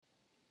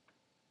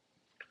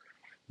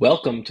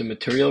Welcome to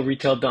Material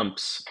Retail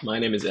Dumps. My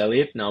name is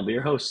Elliot and I'll be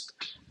your host.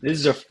 This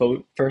is our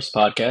first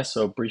podcast,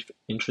 so a brief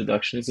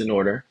introduction is in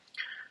order.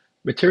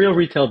 Material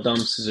Retail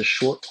Dumps is a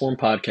short form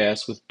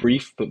podcast with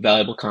brief but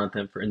valuable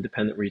content for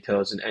independent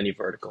retailers in any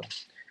vertical.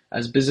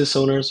 As business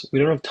owners, we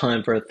don't have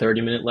time for a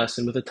 30-minute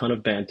lesson with a ton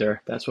of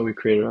banter. That's why we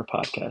created our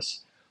podcast.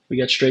 We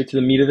get straight to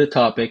the meat of the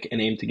topic and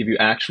aim to give you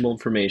actionable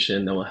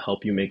information that will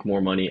help you make more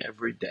money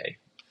every day.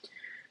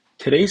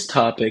 Today's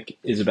topic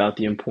is about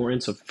the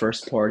importance of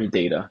first-party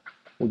data.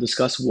 We'll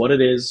discuss what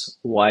it is,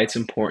 why it's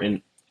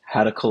important,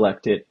 how to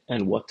collect it,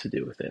 and what to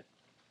do with it.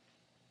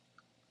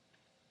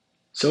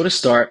 So to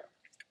start,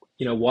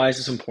 why is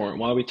this important?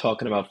 Why are we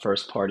talking about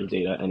first-party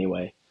data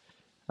anyway?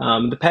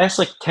 The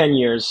past 10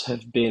 years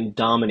have been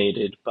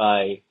dominated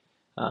by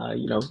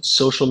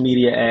social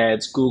media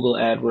ads, Google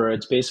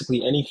AdWords,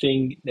 basically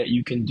anything that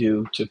you can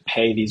do to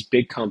pay these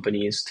big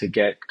companies to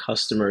get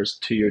customers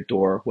to your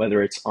door,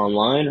 whether it's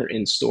online or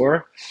in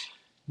store.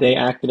 They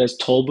acted as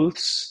toll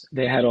booths.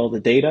 They had all the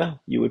data.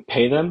 You would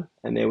pay them,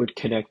 and they would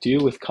connect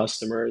you with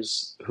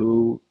customers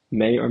who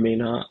may or may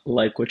not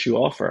like what you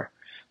offer.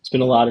 It's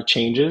been a lot of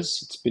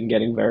changes. It's been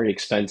getting very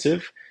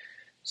expensive.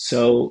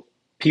 So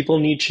people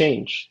need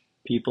change.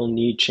 People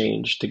need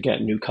change to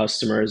get new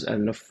customers at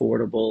an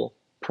affordable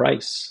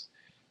price.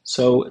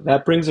 So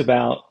that brings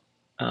about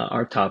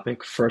our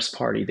topic,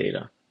 first-party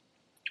data.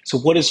 So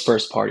what is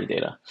first-party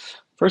data?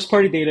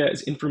 First-party data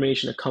is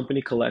information a company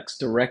collects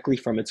directly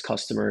from its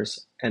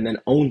customers and then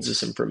owns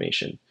this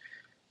information.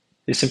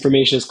 This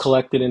information is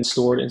collected and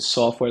stored in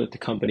software that the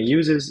company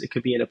uses. It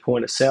could be in a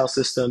point-of-sale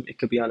system. It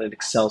could be on an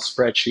Excel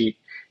spreadsheet.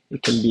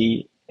 It can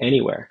be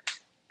anywhere.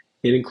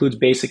 It includes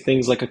basic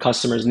things like a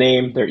customer's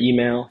name, their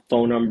email,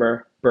 phone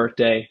number,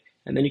 birthday,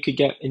 and then you could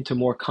get into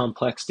more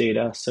complex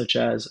data such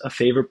as a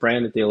favorite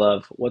brand that they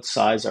love. What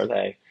size are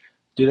they?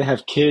 Do they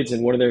have kids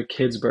and what are their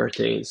kids'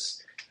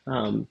 birthdays?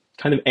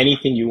 Kind of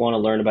anything you want to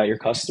learn about your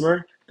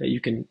customer that you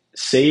can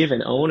save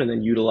and own and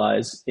then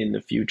utilize in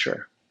the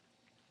future.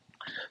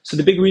 So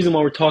the big reason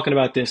why we're talking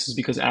about this is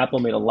because Apple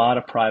made a lot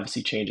of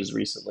privacy changes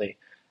recently.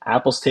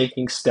 Apple's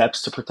taking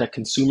steps to protect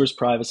consumers'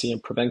 privacy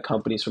and prevent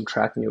companies from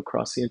tracking you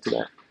across the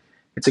internet.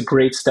 It's a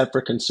great step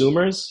for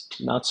consumers,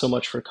 not so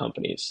much for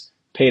companies.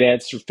 Paid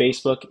ads through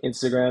Facebook,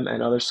 Instagram,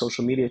 and other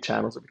social media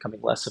channels are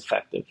becoming less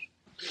effective.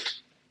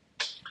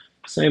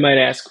 So you might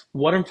ask,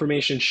 what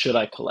information should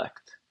I collect?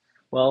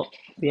 Well,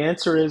 the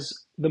answer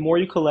is the more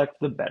you collect,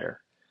 the better.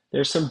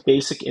 There's some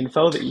basic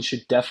info that you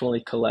should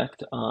definitely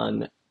collect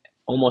on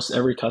almost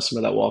every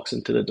customer that walks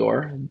into the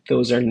door.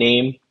 Those are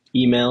name,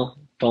 email,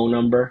 phone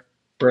number,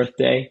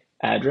 birthday,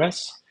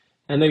 address.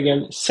 And then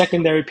again,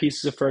 secondary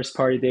pieces of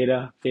first-party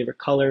data, favorite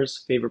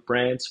colors, favorite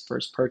brands,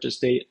 first purchase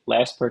date,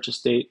 last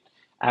purchase date,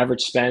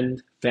 average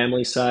spend,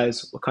 family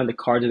size, what kind of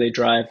car do they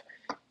drive,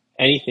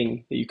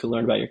 anything that you can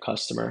learn about your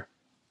customer.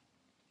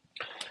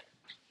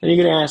 And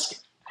you're going to ask,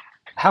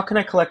 how can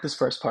I collect this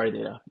first-party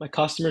data? My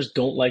customers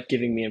don't like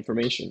giving me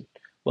information.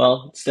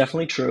 Well, it's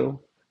definitely true.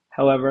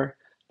 However,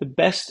 the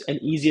best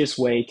and easiest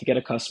way to get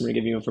a customer to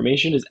give you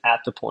information is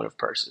at the point of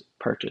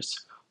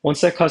purchase.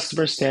 Once that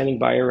customer is standing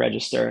by your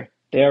register,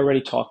 they're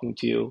already talking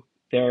to you.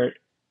 They're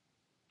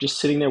just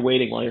sitting there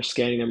waiting while you're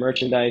scanning their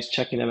merchandise,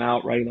 checking them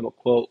out, writing them a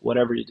quote,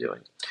 whatever you're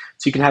doing.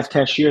 So you can have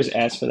cashiers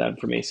ask for that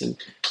information.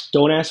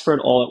 Don't ask for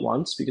it all at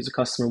once because the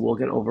customer will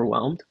get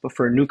overwhelmed. But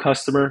for a new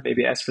customer,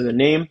 maybe ask for their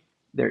name,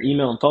 their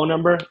email and phone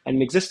number, and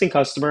an existing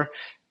customer,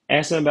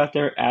 ask them about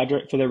their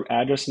address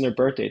and their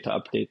birthday to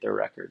update their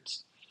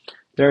records.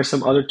 There are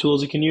some other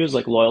tools you can use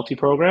like loyalty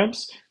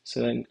programs.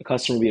 So then a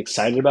customer will be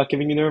excited about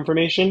giving you their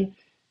information.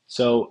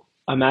 So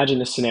imagine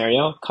this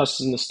scenario,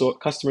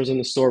 customers in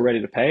the store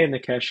ready to pay, and the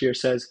cashier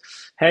says,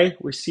 hey,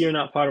 we see you're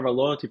not part of our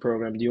loyalty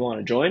program. Do you want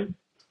to join?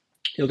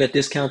 You'll get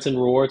discounts and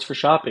rewards for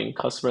shopping.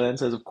 Customer then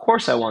says, of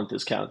course I want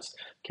discounts.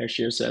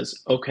 Cashier says,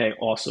 okay,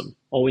 awesome.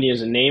 All we need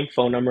is a name,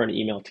 phone number, and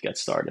email to get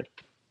started.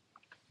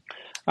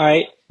 All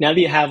right, now that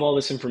you have all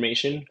this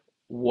information,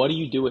 what do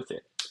you do with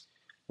it?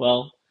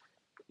 Well,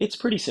 it's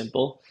pretty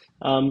simple.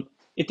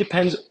 It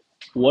depends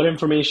what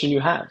information you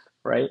have,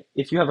 right?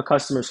 If you have a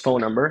customer's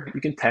phone number, you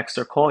can text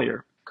or call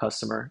your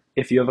customer.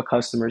 If you have a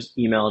customer's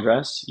email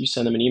address, you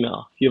send them an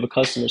email. If you have a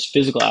customer's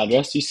physical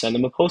address, you send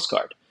them a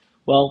postcard.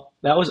 Well,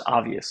 that was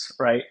obvious,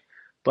 right?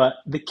 But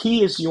the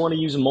key is you want to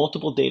use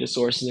multiple data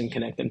sources and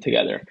connect them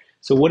together.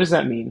 So what does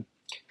that mean?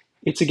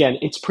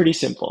 It's pretty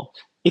simple.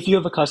 If you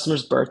have a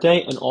customer's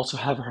birthday and also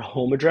have her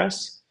home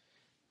address,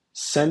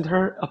 send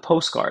her a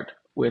postcard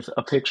with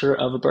a picture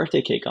of a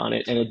birthday cake on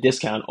it and a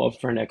discount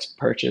off her next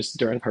purchase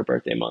during her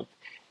birthday month.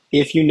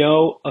 If you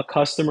know a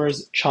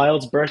customer's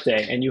child's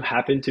birthday and you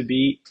happen to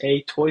be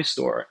a toy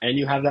store and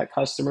you have that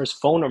customer's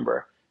phone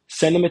number,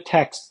 send them a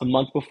text a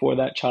month before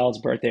that child's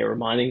birthday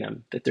reminding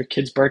them that their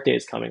kid's birthday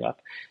is coming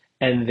up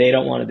and they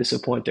don't want to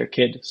disappoint their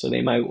kid, so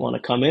they might want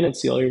to come in and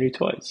see all your new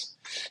toys.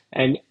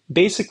 And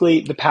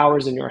basically, the power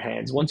is in your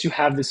hands. Once you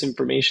have this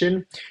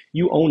information,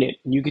 you own it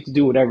and you get to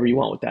do whatever you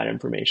want with that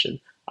information.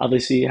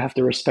 Obviously, you have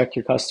to respect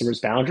your customers'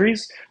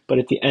 boundaries, but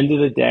at the end of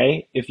the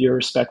day, if you're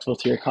respectful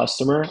to your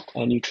customer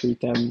and you treat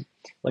them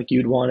like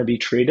you'd want to be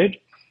treated,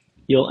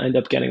 you'll end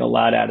up getting a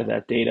lot out of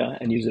that data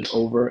and use it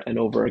over and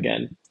over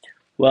again.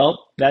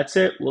 Well, that's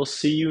it. We'll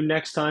see you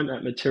next time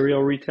at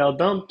Material Retail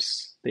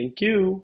Dumps. Thank you.